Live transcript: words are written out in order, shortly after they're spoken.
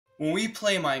When we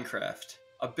play Minecraft,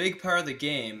 a big part of the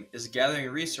game is gathering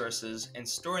resources and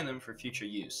storing them for future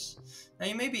use. Now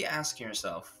you may be asking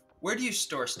yourself, where do you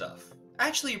store stuff?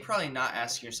 Actually, you're probably not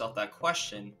asking yourself that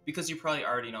question because you probably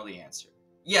already know the answer.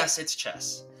 Yes, it's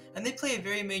chests, and they play a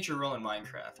very major role in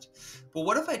Minecraft. But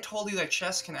what if I told you that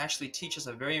chests can actually teach us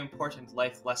a very important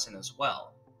life lesson as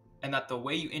well, and that the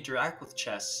way you interact with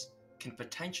chests can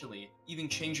potentially even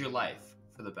change your life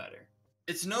for the better?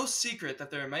 It's no secret that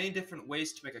there are many different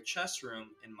ways to make a chess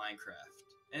room in Minecraft,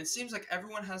 and it seems like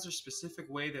everyone has their specific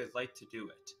way they'd like to do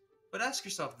it. But ask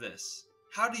yourself this,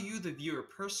 how do you, the viewer,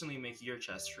 personally make your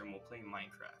chest room while playing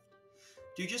Minecraft?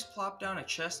 Do you just plop down a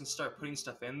chest and start putting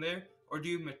stuff in there, or do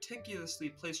you meticulously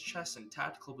place chests in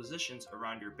tactical positions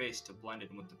around your base to blend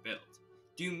in with the build?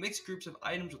 Do you mix groups of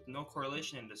items with no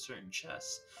correlation into certain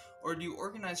chests, or do you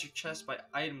organize your chest by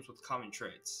items with common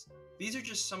traits? These are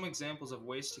just some examples of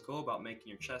ways to go about making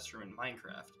your chest room in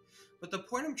Minecraft, but the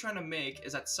point I'm trying to make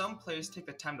is that some players take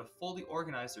the time to fully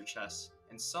organize their chests,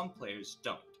 and some players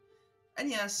don't. And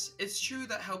yes, it's true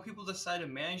that how people decide to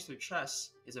manage their chests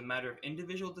is a matter of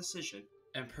individual decision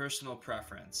and personal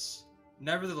preference.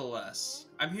 Nevertheless,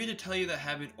 I'm here to tell you that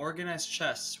having organized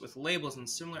chests with labels and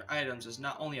similar items is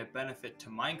not only a benefit to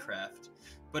Minecraft,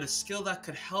 but a skill that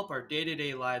could help our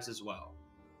day-to-day lives as well.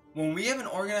 When we have an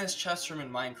organized chest room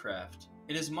in Minecraft,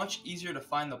 it is much easier to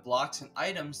find the blocks and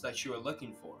items that you are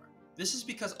looking for. This is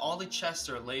because all the chests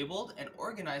are labeled and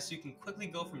organized so you can quickly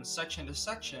go from section to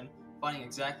section, finding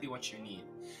exactly what you need.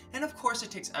 And of course it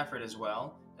takes effort as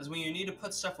well, as when you need to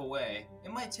put stuff away,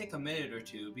 it might take a minute or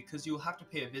two because you will have to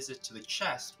pay a visit to the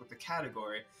chest with the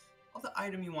category of the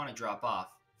item you want to drop off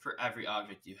for every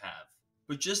object you have.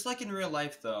 But just like in real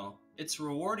life though, it's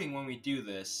rewarding when we do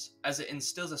this, as it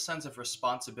instills a sense of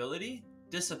responsibility,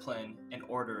 discipline, and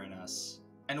order in us.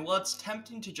 And while it's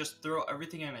tempting to just throw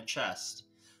everything in a chest,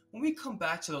 when we come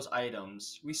back to those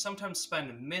items, we sometimes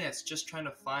spend minutes just trying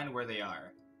to find where they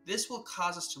are. This will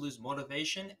cause us to lose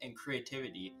motivation and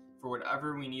creativity for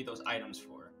whatever we need those items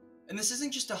for. And this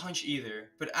isn't just a hunch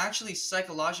either, but actually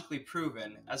psychologically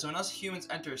proven, as when us humans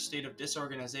enter a state of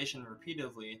disorganization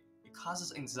repeatedly, it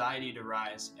causes anxiety to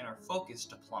rise and our focus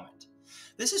to plummet.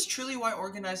 This is truly why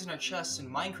organizing our chests in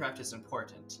Minecraft is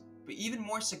important, but even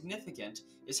more significant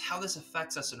is how this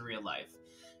affects us in real life.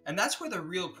 And that's where the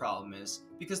real problem is,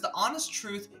 because the honest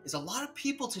truth is a lot of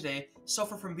people today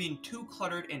suffer from being too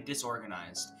cluttered and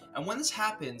disorganized, and when this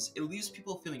happens, it leaves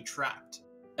people feeling trapped.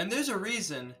 And there's a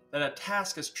reason that a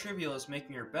task as trivial as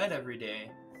making your bed every day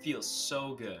feels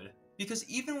so good. Because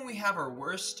even when we have our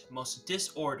worst, most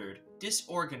disordered,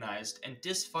 disorganized, and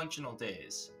dysfunctional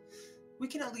days, we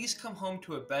can at least come home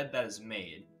to a bed that is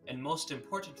made, and most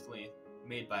importantly,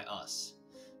 made by us.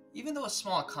 Even though a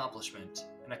small accomplishment,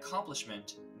 an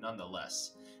accomplishment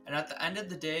nonetheless. And at the end of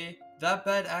the day, that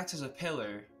bed acts as a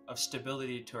pillar of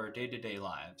stability to our day-to-day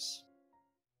lives.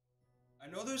 I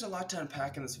know there's a lot to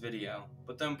unpack in this video,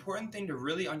 but the important thing to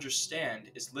really understand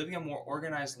is living a more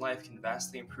organized life can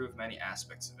vastly improve many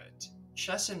aspects of it.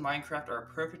 Chests in Minecraft are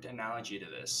a perfect analogy to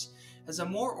this, as a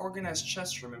more organized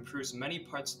chest room improves many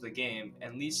parts of the game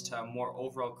and leads to a more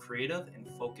overall creative and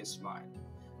focused mind.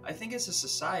 I think as a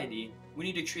society, we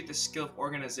need to treat the skill of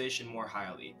organization more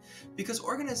highly, because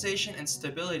organization and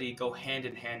stability go hand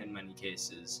in hand in many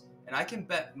cases, and I can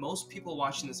bet most people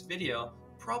watching this video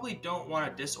probably don't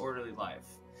want a disorderly life.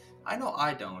 I know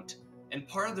I don't, and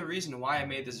part of the reason why I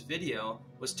made this video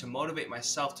was to motivate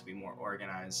myself to be more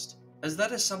organized, as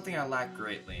that is something I lack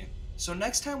greatly. So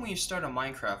next time when you start a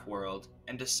Minecraft world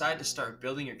and decide to start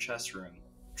building your chest room,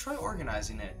 try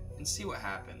organizing it and see what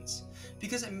happens,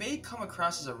 because it may come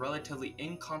across as a relatively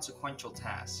inconsequential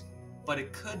task, but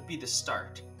it could be the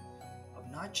start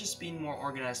of not just being more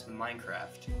organized in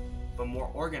Minecraft, but more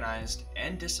organized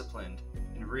and disciplined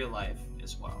in real life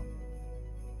as well.